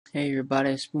Hey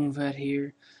everybody, Spoonfed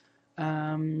here.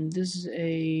 This is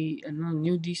another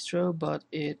new distro, but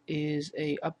it is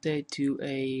a update to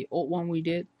a old one we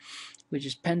did, which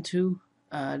is Pentoo.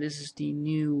 This is the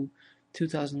new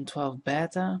 2012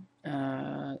 beta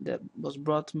that was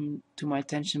brought to my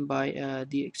attention by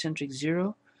the eccentric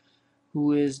Zero,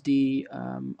 who is the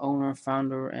owner,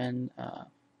 founder, and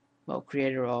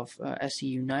creator of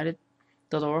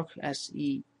SEUnited.org,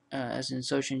 SE as in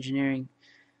social engineering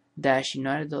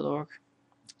united.org.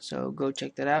 So go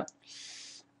check that out.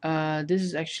 This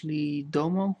is actually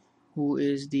Domo, who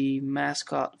is the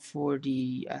mascot for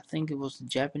I think it was the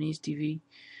Japanese TV,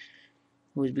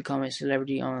 who has become a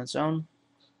celebrity on its own.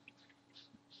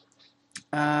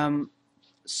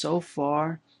 So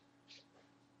far,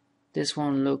 this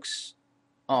one looks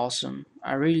awesome.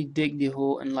 I really dig the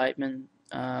whole Enlightenment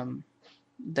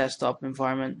desktop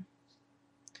environment.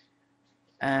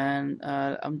 And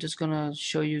I'm just gonna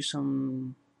show you sorry.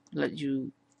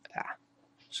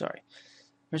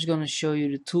 I'm just gonna show you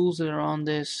the tools that are on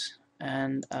this,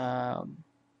 and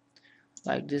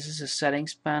like this is a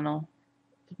settings panel.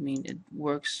 I mean, it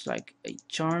works like a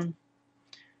charm,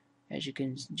 as you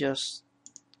can just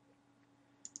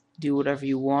do whatever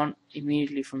you want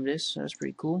immediately from this, so that's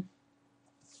pretty cool.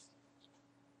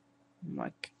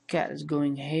 My cat is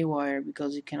going haywire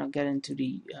because he cannot get into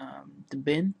the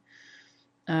bin.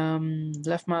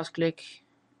 Left mouse click,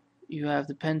 you have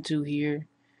the Pentoo here.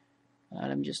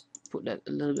 Let me just put that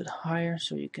a little bit higher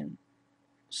so you can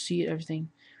see everything.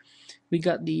 We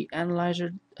got the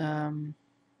analyzer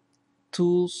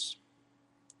tools,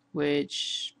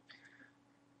 which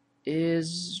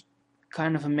is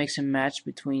kind of a mix and match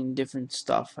between different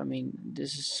stuff. I mean,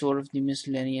 this is sort of the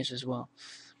miscellaneous as well.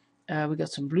 We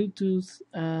got some Bluetooth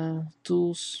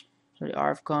tools, so the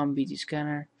RFCOM, BT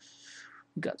scanner.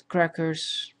 We got the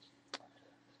crackers,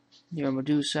 your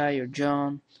Medusa, your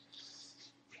John,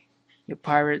 your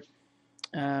Pirate.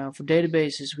 For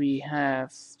databases, we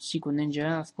have SQL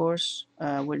Ninja, of course,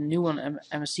 with a new one,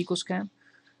 MS SQL Scan.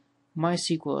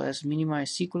 MySQL has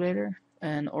Minimize SQLator,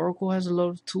 and Oracle has a lot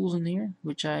of tools in here,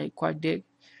 which I quite dig.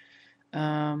 We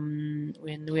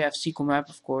have SQL Map,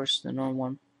 of course, the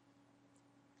normal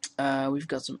one. We've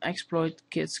got some exploit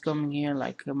kits coming here,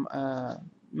 like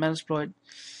Metasploit,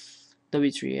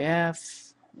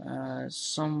 W3AF,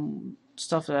 some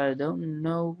stuff that I don't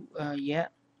know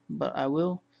yet, but I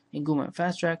will in Google and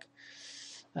Fast Track.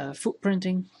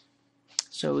 Footprinting,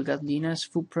 so we got DNS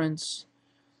footprints,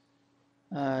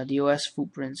 DOS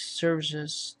footprints,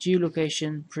 services,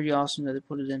 geolocation, pretty awesome that they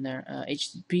put it in there,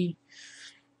 HTTP,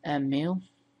 and mail.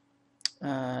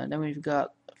 Then we've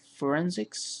got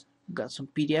forensics, we've got some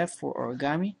PDF for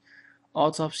origami,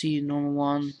 autopsy, normal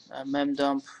one,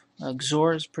 memdump,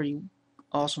 XOR is pretty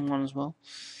awesome one as well.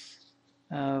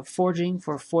 Forging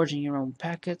for forging your own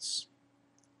packets,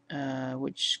 and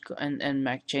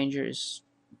MacChanger is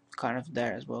kind of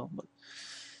there as well. But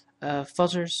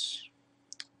fuzzers,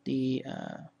 the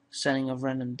sending of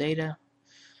random data.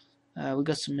 We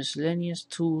got some miscellaneous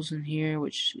tools in here,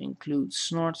 which include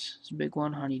Snort, it's a big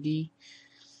one, HoneyD.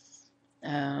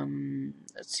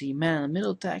 Let's see, man in the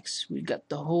middle tags. We got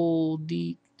the whole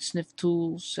sniff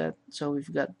tool set. So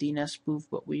we've got DNS spoof,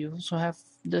 but we also have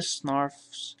the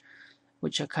snarfs,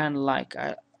 which I kind of like.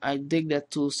 I dig that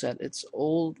tool set. It's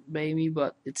old, baby,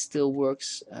 but it still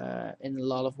works in a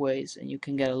lot of ways, and you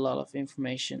can get a lot of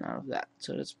information out of that.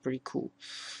 So that's pretty cool.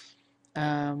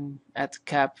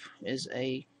 @cap is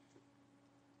a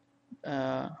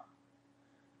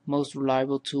most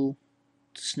reliable tool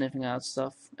to sniffing out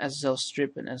stuff. SSL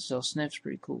strip and SSL sniff's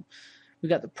pretty cool. We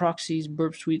got the proxies,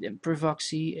 Burp Suite and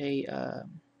Privoxy, a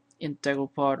integral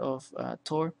part of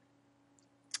Tor,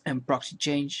 and proxy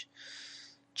chains,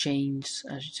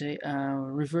 I should say.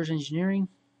 Reverse engineering,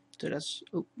 so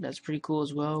that's pretty cool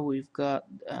as well. We've got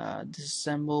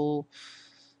disassemble,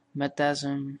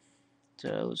 Metasm.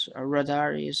 So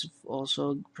Radar is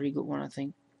also a pretty good one, I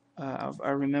think. I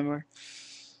remember.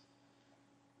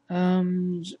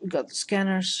 We got the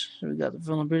scanners. So we got the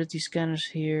vulnerability scanners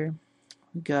here.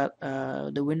 We got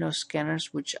the Windows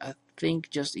scanners, which I think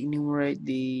just enumerate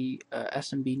the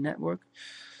SMB network.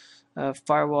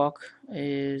 Firewalk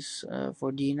is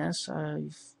for DNS.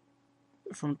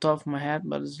 From the top of my head,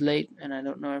 but it's late and I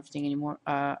don't know everything anymore.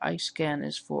 iScan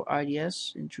is for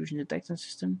IDS, intrusion detection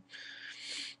system.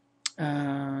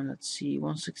 Let's see,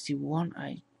 161.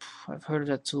 I've heard of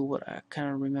that tool, but I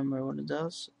can't remember what it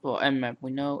does. Well, Nmap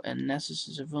we know, and Nessus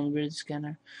is a vulnerability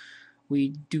scanner. We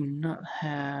do not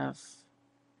have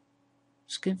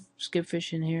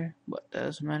Skipfish in here, but that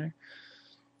doesn't matter.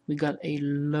 We got a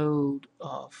load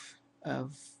of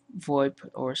VoIP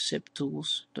or SIP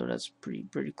tools, so that's pretty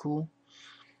cool.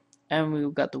 and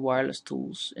we've got the wireless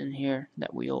tools in here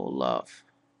that we all love.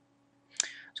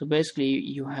 So basically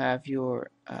you have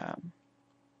your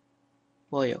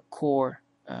your core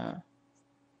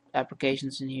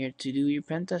applications in here to do your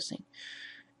pen testing.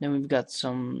 Then we've got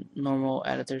some normal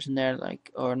editors in there,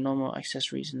 or normal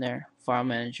accessories in there, file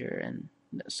manager and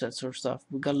that sort of stuff.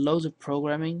 We've got loads of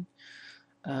programming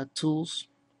tools,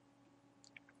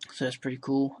 so that's pretty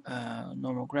cool.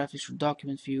 Normal graphics for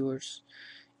document viewers.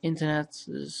 Internet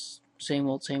is same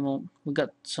old, same old. We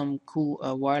got some cool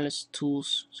wireless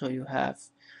tools. So you have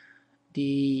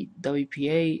the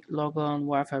WPA logon,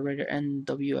 Wi-Fi radar, and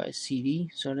WICD.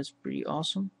 So that's pretty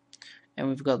awesome. And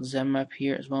we've got ZenMap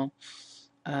here as well.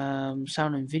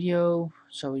 Sound and video.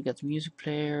 So we got the music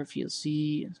player,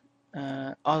 VLC.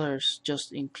 Others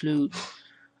just include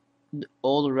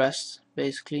all the rest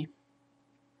basically.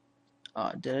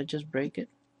 Did I just break it?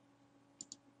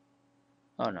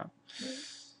 Oh no.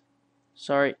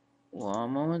 Sorry.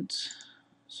 One moment.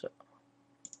 So,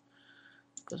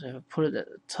 because I put it at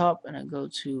the top and I go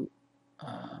to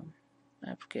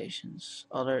applications,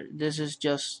 this is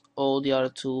just all the other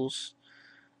tools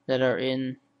that are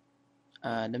in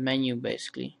the menu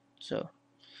basically. So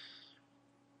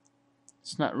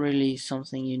it's not really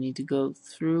something you need to go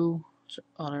through. So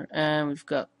and we've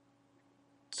got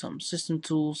some system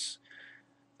tools,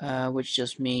 which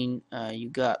just mean you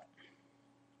got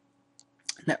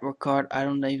network card. I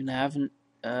don't even have an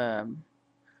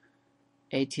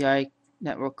ATI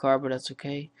network card, but that's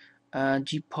okay.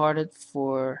 Gparted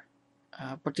for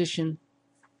partition.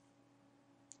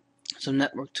 Some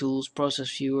network tools,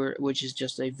 process viewer, which is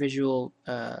just a visual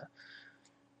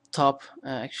top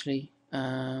actually.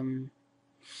 So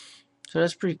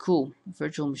that's pretty cool.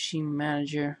 Virtual machine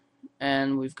manager,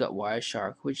 and we've got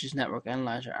Wireshark, which is network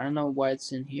analyzer. I don't know why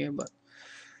it's in here, but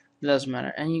it doesn't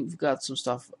matter. And you've got some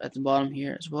stuff at the bottom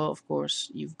here as well. Of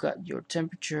course, you've got your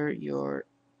temperature, your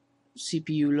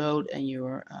CPU load, and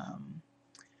your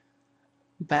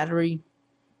battery.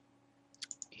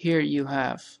 Here you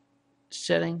have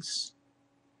settings.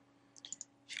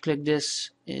 If you click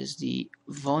this is the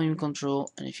volume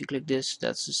control, and if you click this,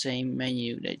 that's the same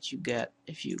menu that you get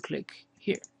if you click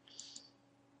here.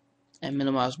 And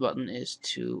middle mouse button is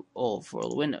to all for all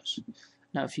the windows.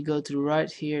 Now if you go to the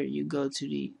right here, you go to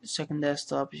the second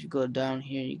desktop. If you go down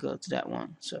here, you go to that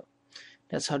one. So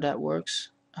that's how that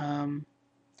works.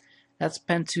 That's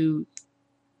Pentoo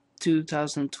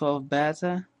 2012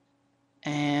 beta,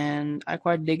 and I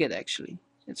quite dig it actually.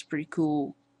 It's pretty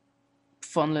cool,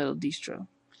 fun little distro.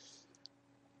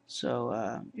 So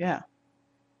yeah,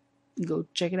 go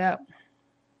check it out.